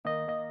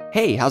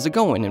Hey, how's it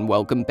going? And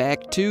welcome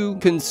back to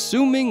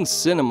Consuming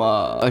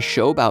Cinema, a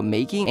show about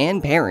making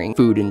and pairing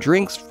food and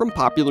drinks from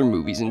popular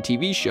movies and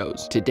TV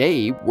shows.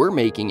 Today, we're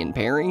making and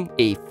pairing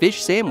a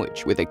fish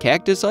sandwich with a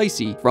Cactus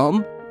Icee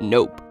from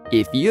Nope.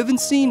 If you haven't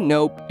seen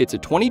Nope, it's a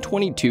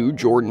 2022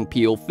 Jordan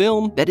Peele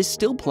film that is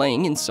still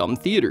playing in some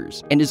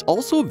theaters, and is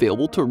also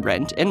available to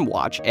rent and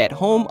watch at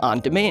home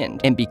on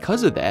demand. And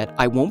because of that,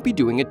 I won't be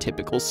doing a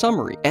typical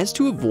summary, as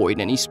to avoid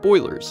any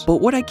spoilers.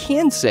 But what I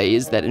can say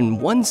is that in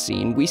one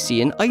scene, we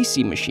see an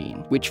Icee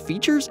machine, which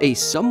features a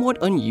somewhat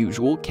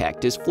unusual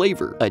cactus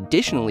flavor.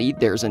 Additionally,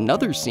 there's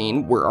another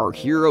scene where our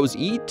heroes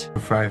eat a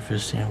fried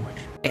fish sandwich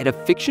at a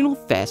fictional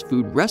fast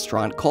food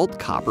restaurant called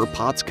Copper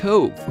Potts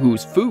Cove,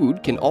 whose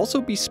food can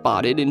also be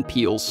spotted in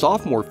Peele's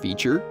sophomore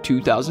feature,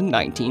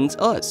 2019's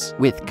Us,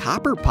 with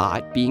Copper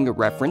Pot being a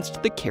reference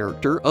to the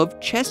character of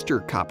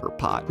Chester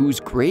Copperpot, whose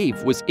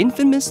grave was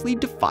infamously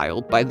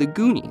defiled by the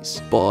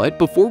Goonies. But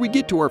before we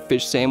get to our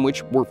fish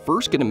sandwich, we're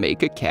first gonna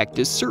make a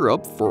cactus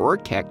syrup for our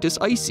Cactus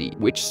Icee,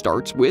 which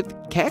starts with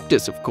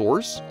cactus, of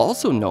course,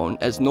 also known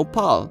as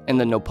nopal, and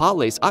the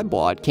nopales I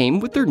bought came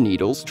with their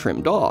needles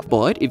trimmed off.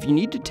 But if you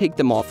need to take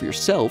them off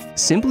yourself,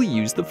 simply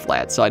use the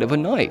flat side of a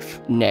knife.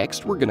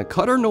 Next, we're gonna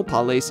cut our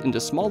nopales into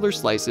smaller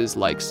slices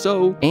like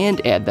so,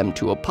 and add them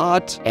to a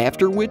pot,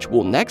 after which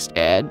we'll next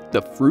add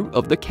the fruit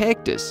of the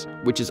cactus,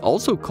 which is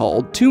also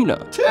called tuna.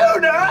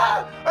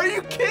 Tuna? Are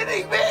you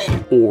kidding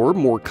me? Or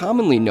more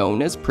commonly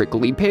known as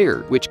prickly pear,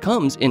 which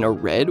comes in a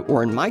red,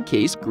 or in my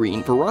case,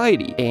 green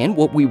variety. And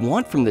what we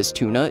want from this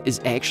tuna is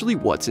actually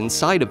what's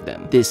inside of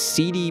them, this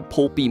seedy,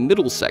 pulpy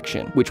middle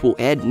section, which will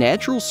add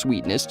natural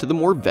sweetness to the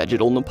more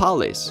vegetal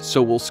nopales.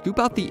 So we'll scoop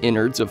out the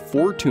innards of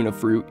 4 tuna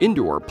fruit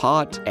into our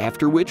pot,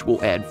 after which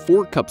we'll add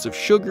 4 cups of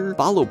sugar,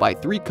 followed by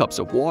 3 cups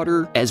of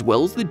water, as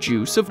well as the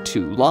juice of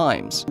 2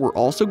 limes. We're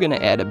also gonna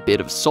add a bit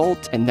of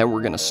salt, and then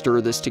we're gonna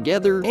stir this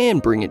together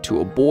and bring it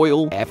to a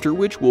boil, after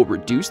which we'll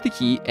reduce the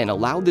heat and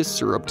allow this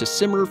syrup to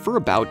simmer for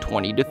about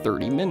 20 to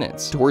 30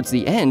 minutes. Towards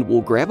the end,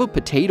 we'll grab a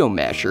potato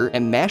masher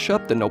and mash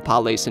up the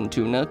nopales and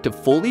tuna to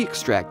fully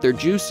extract their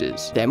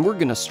juices. Then we're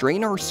gonna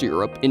strain our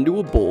syrup into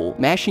a bowl,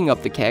 mashing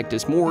up the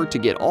cactus more to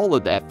get all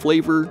of that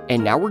flavor,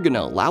 and now we're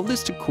gonna allow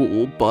this to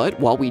cool, but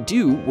while we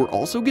do, we're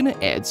also gonna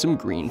add some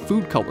green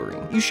food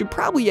coloring. You should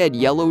probably add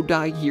yellow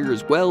dye here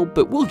as well,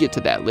 but we'll get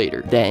to that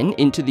later. Then,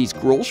 into these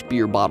Grolsch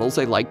beer bottles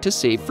I like to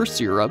save for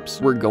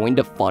syrups, we're going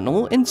to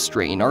funnel and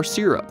strain our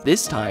syrup,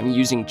 this time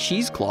using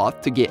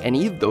cheesecloth to get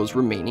any of those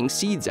remaining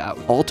seeds out,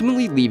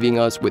 ultimately leaving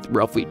us with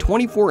roughly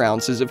 24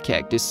 ounces of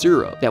cactus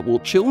syrup that will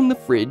chill in the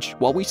fridge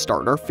while we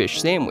start our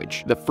fish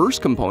sandwich, the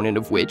first component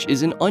of which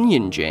is an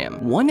onion jam.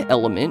 One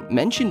element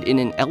mentioned in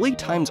an LA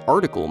Times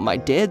article my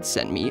dad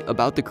sent me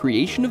about the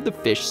creation of the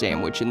fish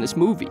sandwich in this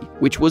movie,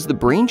 which was the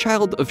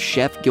brainchild of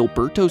chef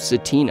Gilberto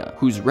Cetina,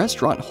 whose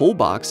restaurant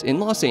Holbox in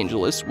Los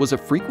Angeles was a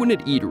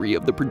frequented eatery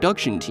of the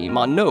production team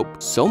on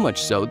Nope, so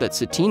much so that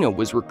Cetina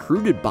was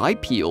recruited by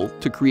Peele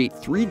to create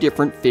 3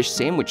 different fish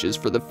sandwiches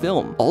for the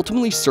film,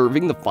 ultimately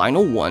serving the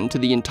final one to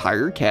the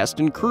entire cast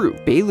and crew.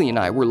 Bailey and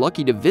I were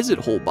lucky to visit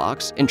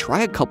Holbox and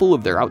try a couple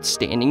of their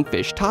outstanding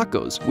fish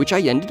tacos, which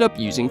I ended up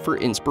using for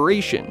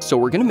inspiration. So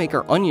we're gonna make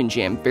our onion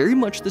jam very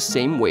much the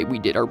same way we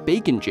did our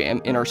bacon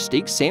jam in our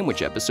steak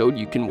sandwich episode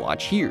you can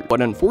watch here.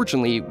 But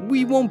unfortunately,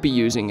 we won't be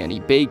using any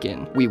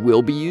bacon. We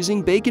will be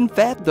using bacon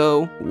fat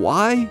though.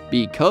 Why?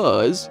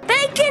 Because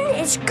bacon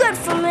is good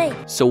for me.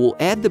 So we'll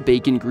add the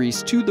bacon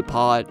grease to the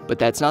pot, but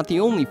that's not the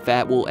only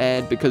fat we'll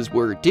add, because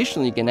we're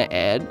additionally gonna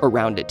add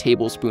around a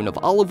tablespoon of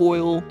olive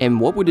oil. And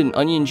what would an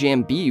onion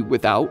jam be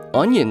without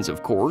onions,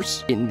 of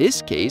course? In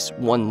this case,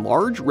 1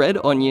 large red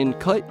onion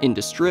cut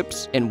into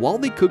strips, and while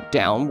they cook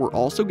down, we're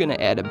also gonna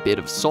add a bit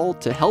of salt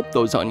to help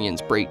those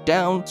onions break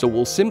down. So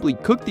we'll simply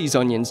cook these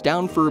onions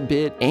down for a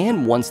bit,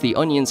 and once the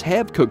onions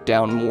have cooked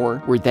down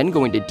more, we're then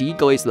going to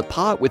deglaze the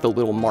pot with a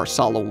little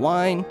Marsala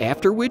wine,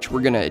 after which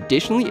we're gonna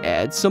additionally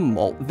add some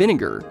malt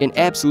vinegar, an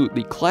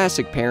absolutely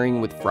classic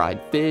pairing with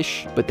fried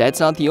fish. But that's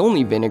not the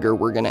only vinegar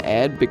we're gonna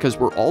add, because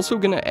we're also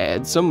gonna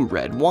add some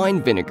red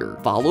wine vinegar,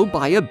 followed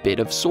by a bit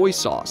of soy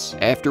sauce,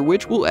 after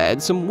which we'll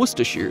add some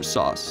Worcestershire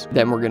sauce.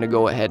 Then we're gonna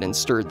go ahead and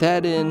stir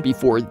that in,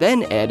 before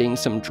then adding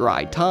some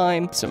dry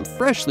thyme, some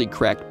freshly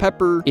cracked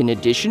pepper, in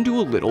addition to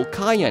a little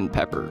cayenne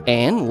pepper,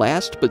 and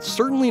last but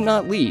certainly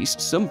not least,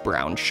 some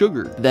brown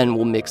sugar. Then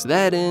we'll mix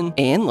that in,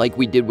 and like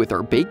we did with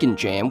our bacon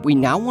jam, we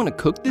now want to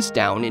cook this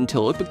down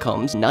until it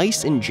becomes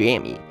nice and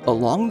jammy,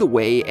 along the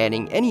way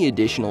adding any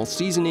additional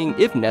seasoning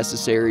if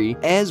necessary,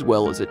 as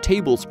well as a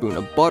tablespoon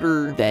of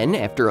butter. Then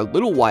after a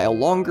little while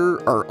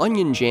longer, our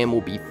onion jam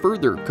will be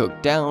further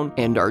cooked down,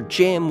 and our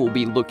jam will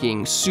be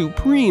looking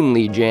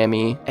supremely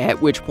jammy,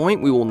 at which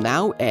point we will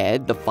now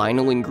add the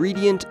final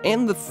ingredient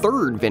and the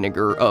third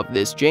vinegar of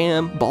this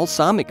jam,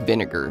 balsamic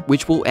vinegar,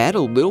 which will add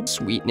a little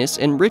sweetness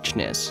and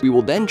richness. We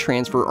will then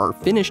transfer our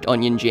finished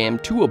onion jam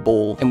to a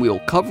bowl, and we will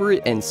cover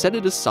it and set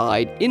it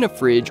aside in a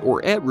fridge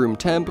or at at room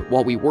temp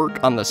while we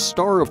work on the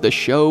star of the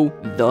show,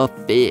 the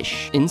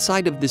fish.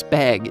 Inside of this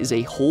bag is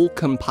a whole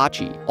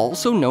kampachi,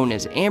 also known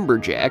as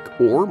amberjack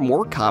or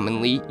more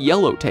commonly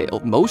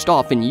yellowtail, most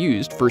often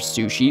used for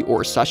sushi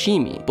or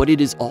sashimi, but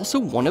it is also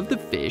one of the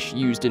fish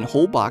used in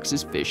Whole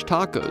Box's fish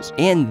tacos,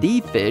 and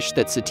the fish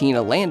that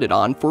Satina landed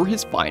on for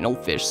his final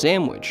fish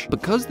sandwich.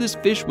 Because this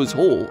fish was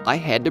whole, I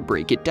had to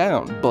break it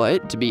down,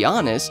 but to be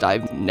honest,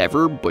 I've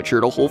never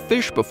butchered a whole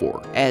fish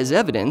before, as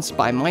evidenced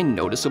by my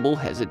noticeable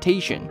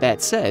hesitation.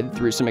 That said,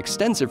 through some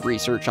extensive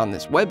research on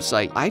this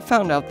website, I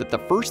found out that the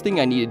first thing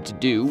I needed to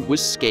do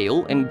was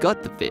scale and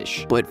gut the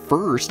fish. But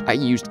first, I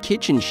used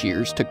kitchen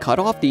shears to cut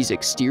off these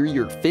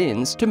exterior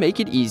fins to make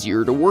it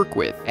easier to work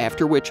with,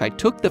 after which I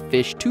took the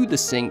fish to the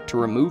sink to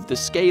remove the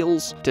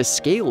scales. To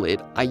scale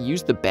it, I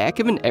used the back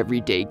of an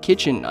everyday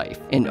kitchen knife,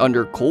 and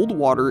under cold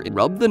water,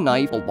 rubbed the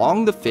knife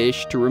along the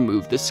fish to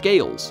remove the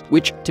scales,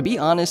 which, to be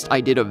honest,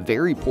 I did a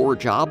very poor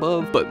job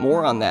of, but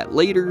more on that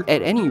later.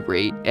 At any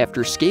rate,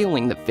 after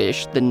scaling the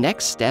fish, the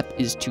next step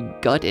is to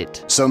gut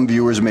it. Some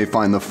viewers may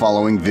find the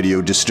following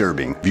video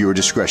disturbing. Viewer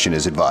discretion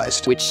is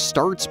advised. Which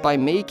starts by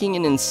making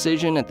an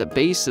incision at the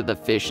base of the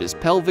fish's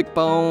pelvic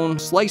bone,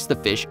 slice the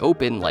fish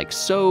open like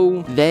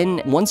so.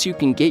 Then, once you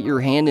can get your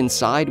hand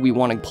inside, we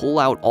want to pull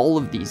out all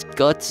of these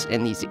guts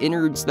and these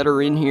innards that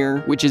are in here,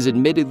 which is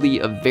admittedly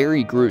a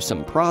very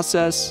gruesome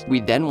process. We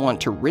then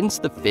want to rinse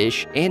the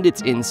fish and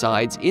its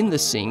insides in the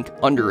sink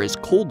under as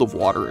cold of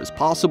water as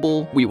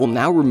possible. We will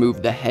now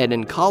remove the head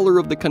and collar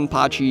of the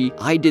kampachi.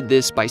 I did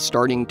this by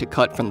starting to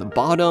cut from the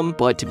bottom,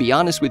 but to be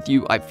honest with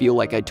you, I feel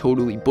like I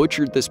totally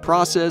butchered this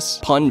process,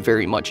 pun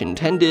very much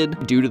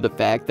intended, due to the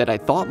fact that I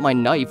thought my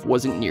knife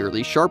wasn't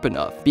nearly sharp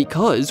enough.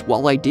 Because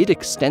while I did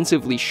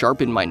extensively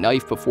sharpen my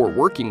knife before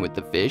working with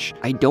the fish,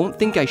 I don't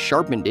think I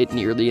sharpened it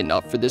nearly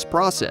enough for this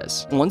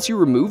process. Once you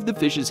remove the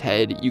fish's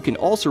head, you can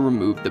also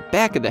remove the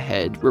back of the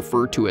head,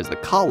 referred to as the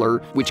collar,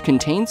 which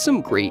contains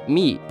some great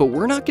meat, but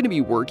we're not going to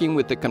be working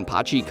with the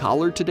kampachi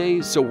collar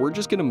today, so we're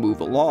just going to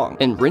move along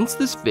and rinse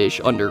this fish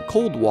under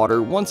cold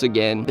water once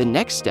again. The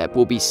next step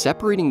will be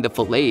separating the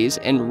fillets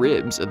and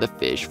ribs of the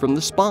fish from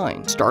the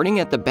spine. Starting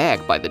at the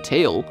back by the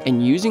tail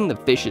and using the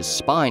fish's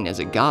spine as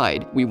a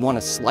guide, we want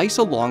to slice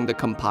along the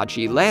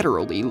kampachi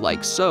laterally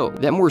like so.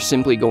 Then we're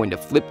simply going to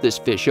flip this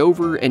fish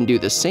over and do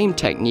the same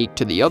technique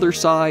to the other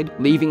side,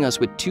 leaving us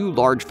with 2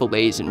 large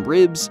fillets and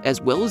ribs,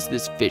 as well as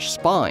this fish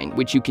spine,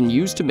 which you can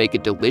use to make a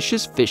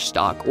delicious fish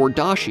stock or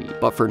dashi.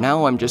 But for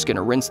now, I'm just going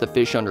to rinse the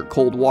fish under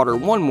cold water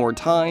one more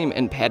time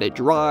and pat it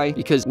dry,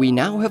 because we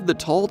now have the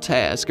tall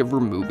task of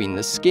removing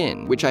the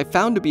skin, which I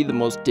found to be the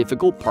most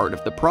difficult part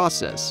of the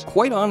process.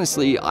 Quite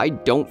honestly, I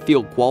don't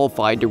feel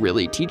qualified to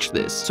really teach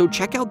this, so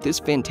check out this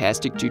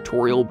fantastic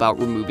tutorial about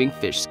removing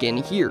fish skin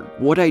here.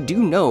 What I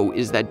do know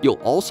is that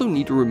you'll also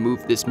need to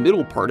remove this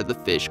middle part of the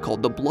fish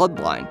called the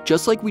bloodline,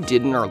 just like we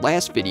did in our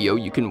last video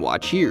you can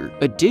watch here.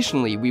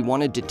 Additionally, we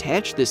want to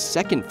detach this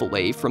second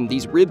fillet from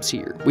these ribs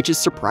here, which is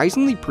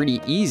surprisingly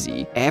pretty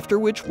easy, after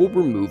which we'll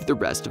remove the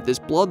rest of this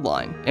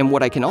bloodline. And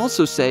what I can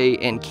also say,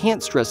 and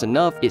can't stress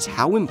enough, is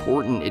how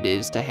important it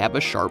is to have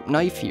a sharp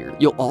knife here.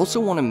 You'll also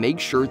want to make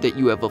sure that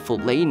you have a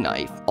fillet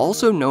knife,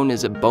 also known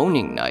as a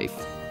boning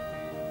knife,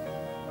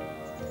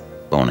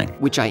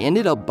 which I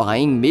ended up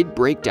buying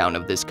mid-breakdown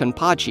of this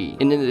kampachi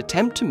in an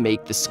attempt to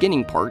make the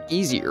skinning part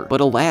easier.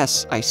 But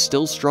alas, I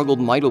still struggled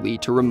mightily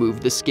to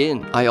remove the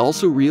skin. I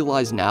also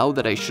realize now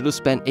that I should have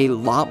spent a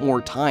lot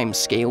more time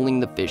scaling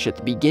the fish at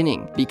the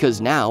beginning,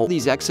 because now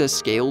these excess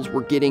scales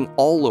were getting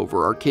all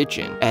over our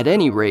kitchen. At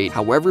any rate,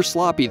 however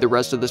sloppy the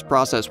rest of this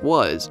process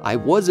was, I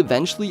was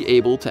eventually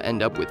able to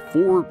end up with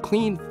 4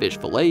 clean fish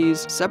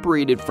fillets,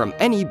 separated from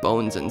any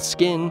bones and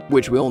skin,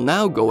 which we'll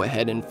now go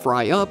ahead and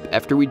fry up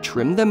after we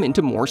trim them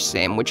into more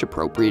sandwich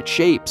appropriate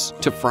shapes.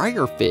 To fry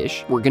our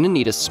fish, we're going to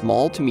need a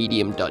small to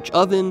medium Dutch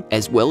oven,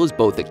 as well as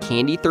both a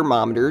candy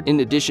thermometer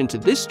in addition to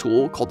this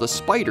tool called a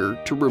spider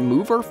to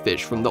remove our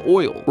fish from the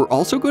oil. We're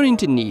also going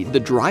to need the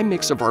dry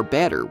mix of our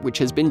batter, which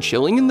has been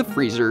chilling in the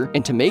freezer,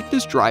 and to make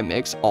this dry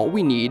mix, all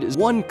we need is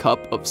 1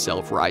 cup of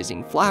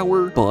self-rising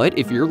flour. But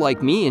if you're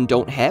like me and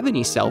don't have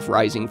any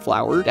self-rising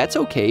flour, that's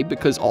okay,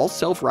 because all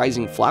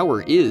self-rising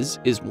flour is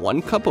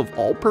 1 cup of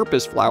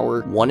all-purpose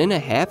flour,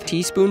 1.5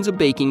 teaspoons of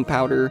baking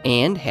powder,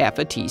 and half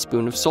a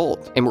teaspoon of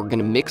salt. And we're going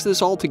to mix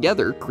this all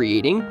together,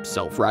 creating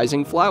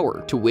self-rising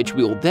flour, to which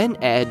we will then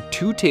add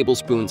 2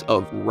 tablespoons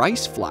of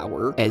rice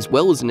flour, as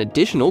well as an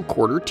additional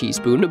 1/4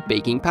 teaspoon of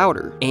baking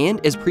powder. And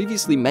as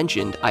previously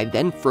mentioned, I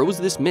then froze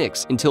this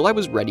mix until I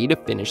was ready to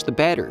finish the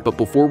batter. But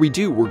before we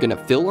do, we're going to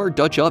fill our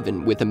Dutch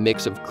oven with a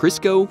mix of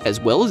Crisco as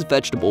well as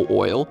vegetable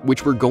oil,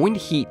 which we're going to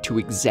heat to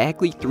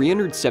exactly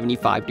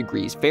 375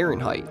 degrees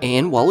Fahrenheit.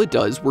 And while it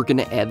does, we're going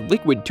to add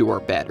liquid to our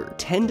batter,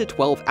 10 to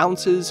 12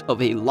 ounces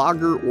of a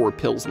lager or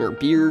Pilsner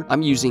beer.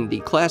 I'm using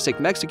the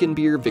classic Mexican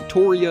beer,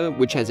 Victoria,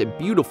 which has a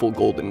beautiful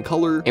golden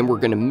color, and we're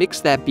gonna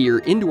mix that beer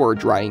into our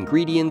dry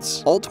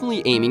ingredients,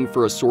 ultimately aiming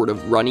for a sort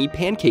of runny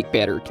pancake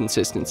batter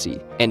consistency.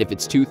 And if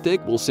it's too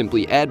thick, we'll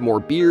simply add more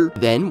beer.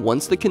 Then,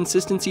 once the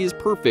consistency is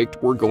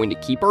perfect, we're going to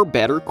keep our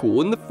batter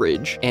cool in the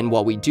fridge, and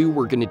while we do,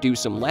 we're gonna do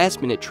some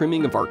last-minute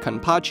trimming of our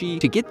kanpachi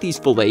to get these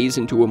fillets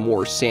into a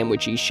more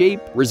sandwichy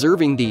shape,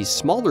 reserving these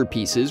smaller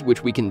pieces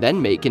which we can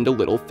then make into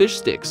little fish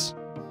sticks.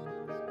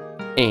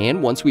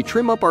 And once we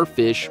trim up our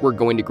fish, we're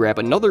going to grab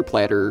another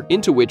platter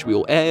into which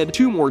we'll add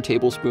 2 more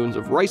tablespoons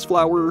of rice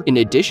flour, in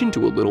addition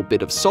to a little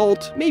bit of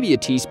salt, maybe a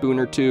teaspoon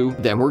or 2.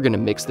 Then we're gonna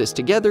mix this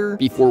together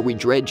before we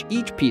dredge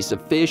each piece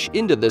of fish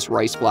into this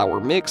rice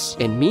flour mix.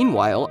 And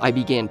meanwhile, I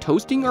began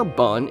toasting our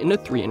bun in a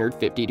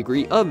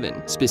 350-degree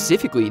oven.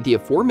 Specifically, the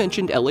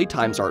aforementioned LA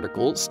Times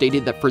article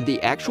stated that for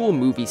the actual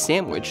movie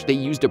sandwich, they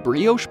used a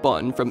brioche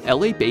bun from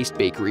LA-based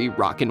bakery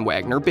Rock &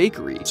 Wagner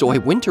Bakery. So I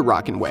went to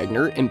Rock &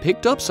 Wagner and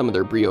picked up some of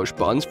their brioche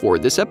buns for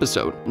this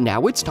episode.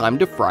 Now it's time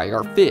to fry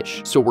our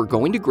fish. So we're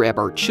going to grab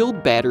our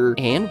chilled batter,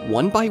 and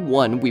one by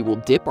one we will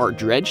dip our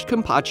dredged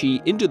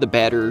kanpachi into the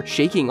batter,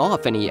 shaking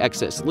off any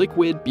excess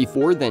liquid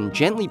before then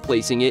gently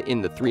placing it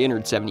in the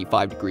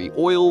 375-degree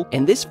oil.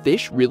 And this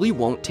fish really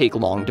won't take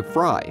long to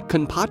fry.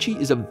 Kanpachi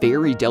is a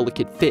very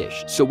delicate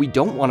fish, so we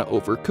don't want to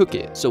overcook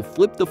it. So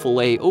flip the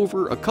fillet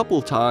over a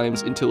couple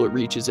times until it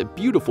reaches a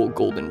beautiful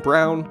golden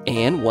brown,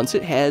 and once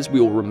it has, we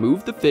will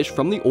remove the fish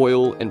from the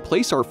oil and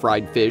place our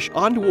fried fish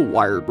onto a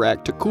wire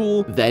rack to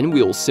cool. Then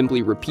we'll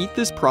simply repeat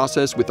this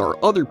process with our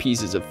other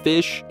pieces of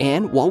fish.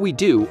 And while we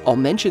do, I'll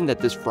mention that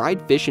this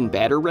fried fish and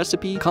batter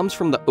recipe comes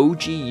from the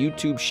OG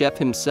YouTube chef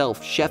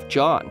himself, Chef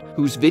John,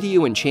 whose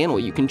video and channel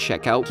you can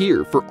check out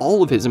here for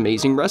all of his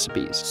amazing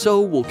recipes.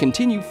 So we'll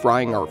continue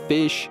frying our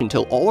fish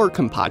until all our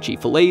kanpachi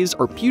fillets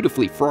are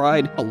beautifully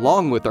fried,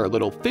 along with our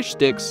little fish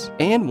sticks.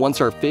 And once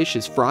our fish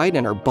is fried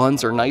and our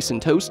buns are nice and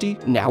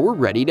toasty, now we're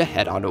ready to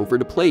head on over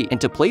to plate.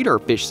 And to plate our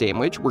fish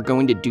sandwich, we're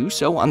going to do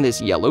so on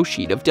this yellow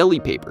sheet of deli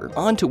paper,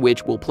 onto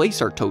which we'll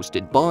place our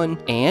toasted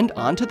bun, and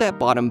onto that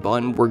bottom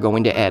bun we're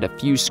going to add a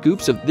few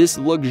scoops of this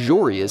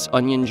luxurious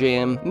onion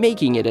jam,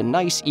 making it a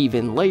nice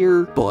even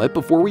layer. But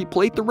before we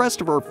plate the rest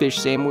of our fish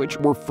sandwich,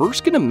 we're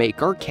first gonna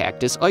make our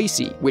Cactus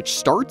Icee, which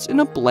starts in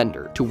a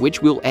blender, to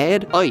which we'll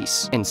add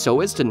ice. And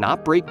so as to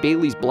not break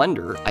Bailey's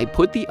blender, I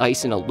put the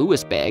ice in a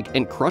Lewis bag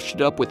and crushed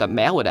it up with a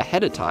mallet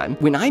ahead of time.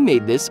 When I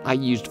made this, I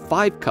used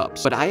 5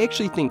 cups, but I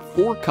actually think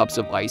 4 cups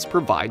of ice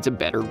provides a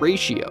better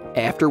ratio.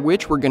 After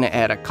which we're gonna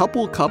add a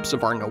couple cups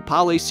of our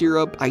nopale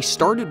syrup. I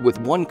started with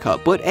 1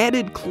 cup, but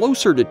added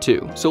closer to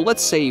 2, so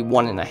let's say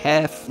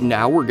 1.5.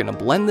 Now we're gonna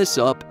blend this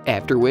up,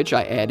 after which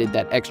I added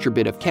that extra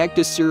bit of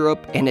cactus syrup,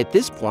 and at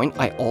this point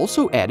I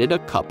also added a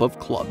cup of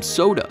club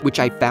soda, which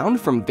I found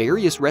from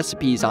various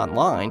recipes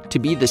online to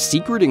be the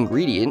secret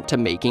ingredient to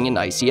making an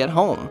icy at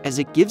home, as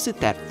it gives it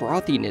that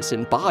frothiness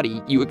and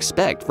body you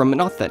expect from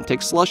an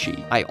authentic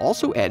slushie. I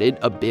also added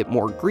a bit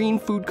more green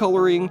food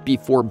coloring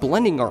before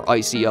blending our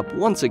icy up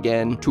once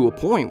again to a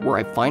point where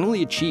I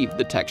finally achieved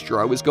the texture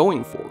I was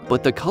going for.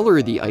 But the color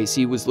of the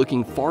icy was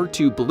looking far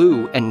too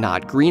blue and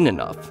not green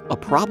enough, a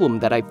problem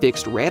that I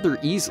fixed rather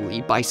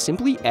easily by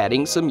simply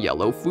adding some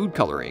yellow food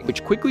coloring,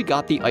 which quickly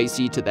got the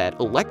icy to that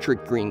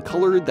electric green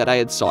color that I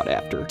had sought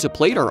after. To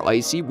plate our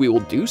icy, we will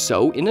do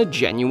so in a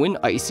genuine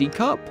icy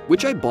cup,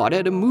 which I bought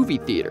at a movie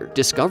theater,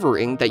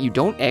 discovering that you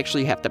don't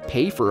actually have to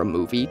pay for a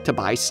movie to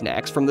buy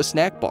snacks from the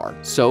snack bar.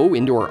 So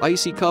into our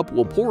icy cup,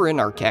 we'll pour in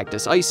our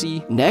Cactus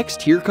Icee.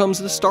 Next, here comes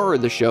the star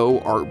of the show,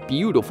 our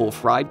beautiful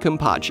fried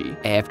kanpachi.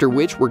 After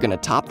which, we're gonna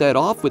top that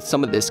off with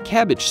some of this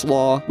Cabbage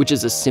Slaw, which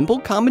is a simple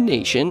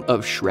combination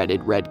of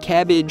shredded red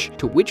cabbage,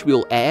 to which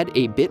we'll add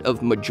a bit of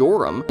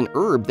majoram, an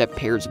herb that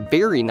pairs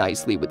very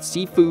nicely with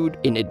seafood,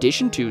 in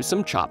addition to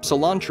some chopped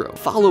cilantro,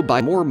 followed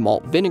by more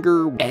malt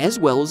vinegar, as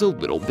well as a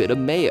little bit of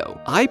mayo.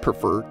 I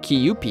prefer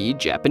KUP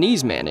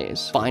Japanese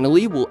mayonnaise.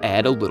 Finally, we'll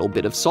add a little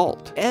bit of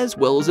salt, as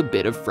well as a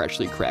bit of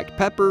freshly cracked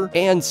pepper,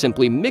 and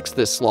simply mix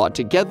this slaw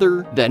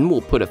together. Then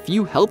we'll put a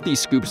few healthy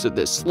scoops of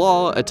this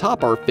slaw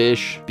atop our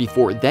fish,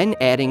 before then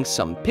adding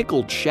some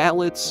pickled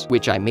shallots,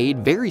 which I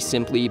made very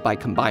simply by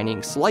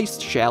combining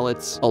sliced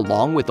shallots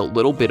along with a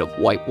little bit of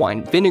white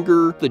wine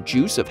vinegar, the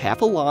juice of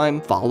half a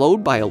lime,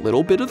 followed by a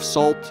little bit of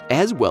salt,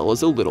 as well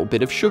as a little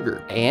bit of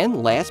sugar.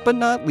 And last but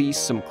not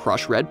least, some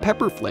crushed red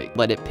pepper flake.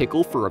 Let it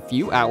pickle for a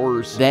few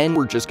hours. Then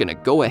we're just gonna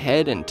go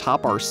ahead and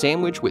top our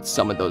sandwich with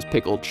some of those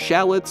pickled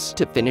shallots.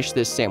 To finish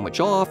this sandwich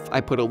off,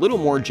 I put a little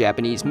more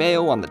Japanese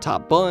mayo on the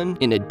top bun,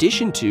 in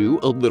addition to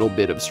a little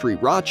bit of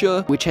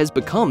sriracha, which has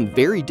become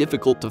very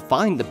difficult to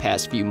find the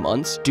past few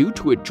months due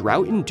to a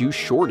drought-induced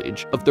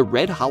shortage of the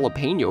red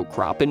jalapeno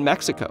crop in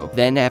Mexico.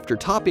 Then after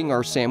topping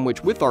our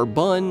sandwich with our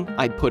bun,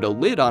 I put a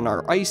lid on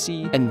our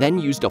icy, and then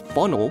used a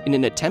funnel in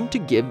an attempt to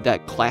give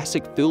that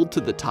classic filled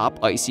to the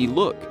top icy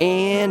look.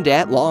 And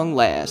at long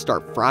last,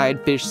 our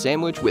fried fish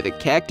sandwich with a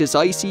Cactus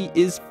Icee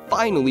is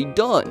finally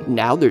done.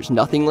 Now there's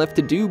nothing left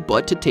to do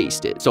but to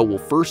taste it. So we'll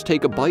first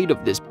take a bite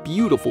of this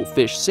beautiful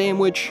fish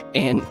sandwich,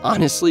 and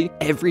honestly,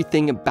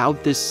 everything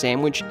about this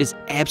sandwich is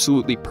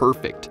absolutely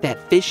perfect. That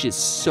fish is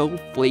so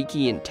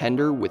flaky and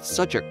tender with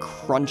such a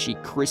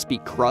crunchy, crispy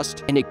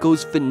crust, and it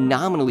goes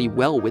phenomenally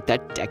well with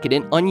that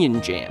decadent onion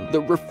jam,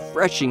 the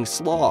refreshing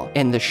slaw,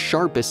 and the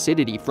sharp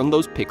acidity from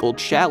those pickled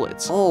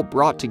shallots, all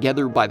brought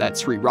together by that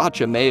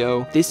sriracha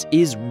mayo. This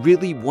is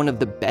really one of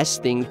the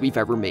best things we've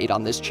ever made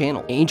on this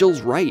channel.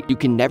 Angel's right, you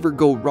can never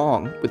go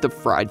wrong with a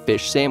fried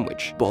fish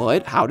sandwich.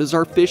 But how does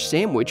our fish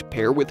sandwich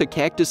pair with a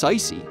Cactus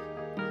Icee?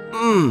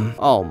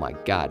 Oh my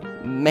god,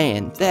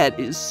 man, that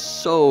is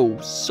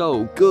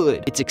so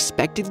good. It's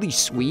expectedly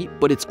sweet,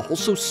 but it's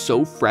also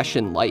so fresh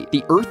and light.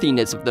 The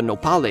earthiness of the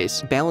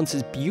nopales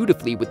balances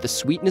beautifully with the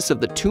sweetness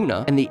of the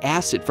tuna and the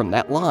acid from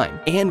that lime.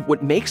 And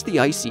what makes the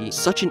Icee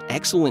such an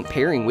excellent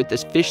pairing with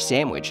this fish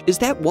sandwich is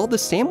that while the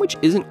sandwich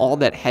isn't all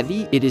that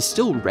heavy, it is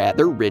still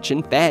rather rich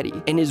and fatty,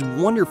 and is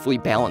wonderfully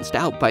balanced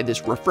out by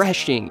this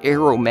refreshing,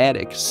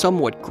 aromatic,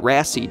 somewhat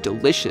grassy,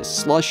 delicious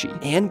slushy.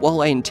 And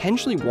while I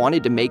intentionally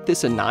wanted to make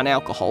this a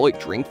non-alcoholic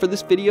drink for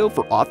this video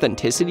for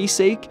authenticity's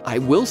sake, I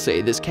will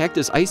say this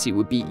Cactus Icee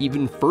would be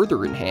even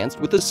further enhanced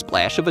with a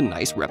splash of a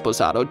nice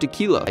reposado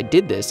tequila. I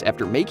did this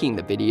after making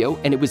the video,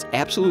 and it was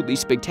absolutely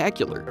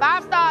spectacular.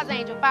 5 stars,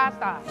 Angel, 5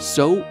 stars.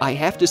 So I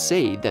have to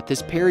say that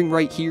this pairing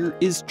right here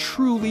is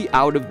truly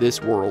out of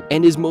this world,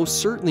 and is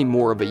most certainly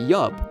more of a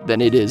yup than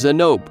it is a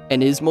nope,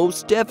 and is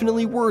most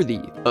definitely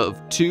worthy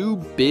of 2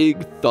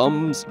 big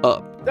thumbs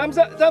up. Thumbs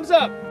up, thumbs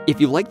up. If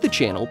you like the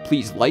channel,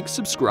 please like,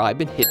 subscribe,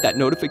 and hit that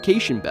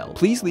notification bell.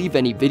 Please leave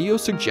any video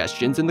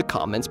suggestions in the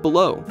comments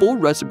below. Full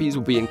recipes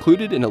will be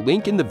included in a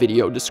link in the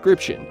video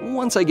description,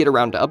 once I get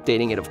around to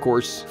updating it, of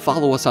course.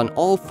 Follow us on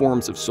all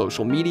forms of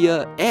social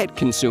media at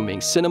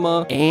Consuming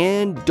Cinema,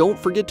 and don't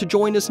forget to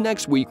join us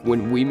next week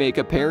when we make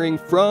a pairing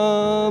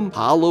from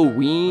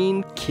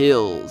Halloween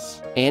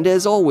Kills. And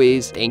as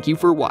always, thank you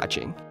for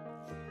watching.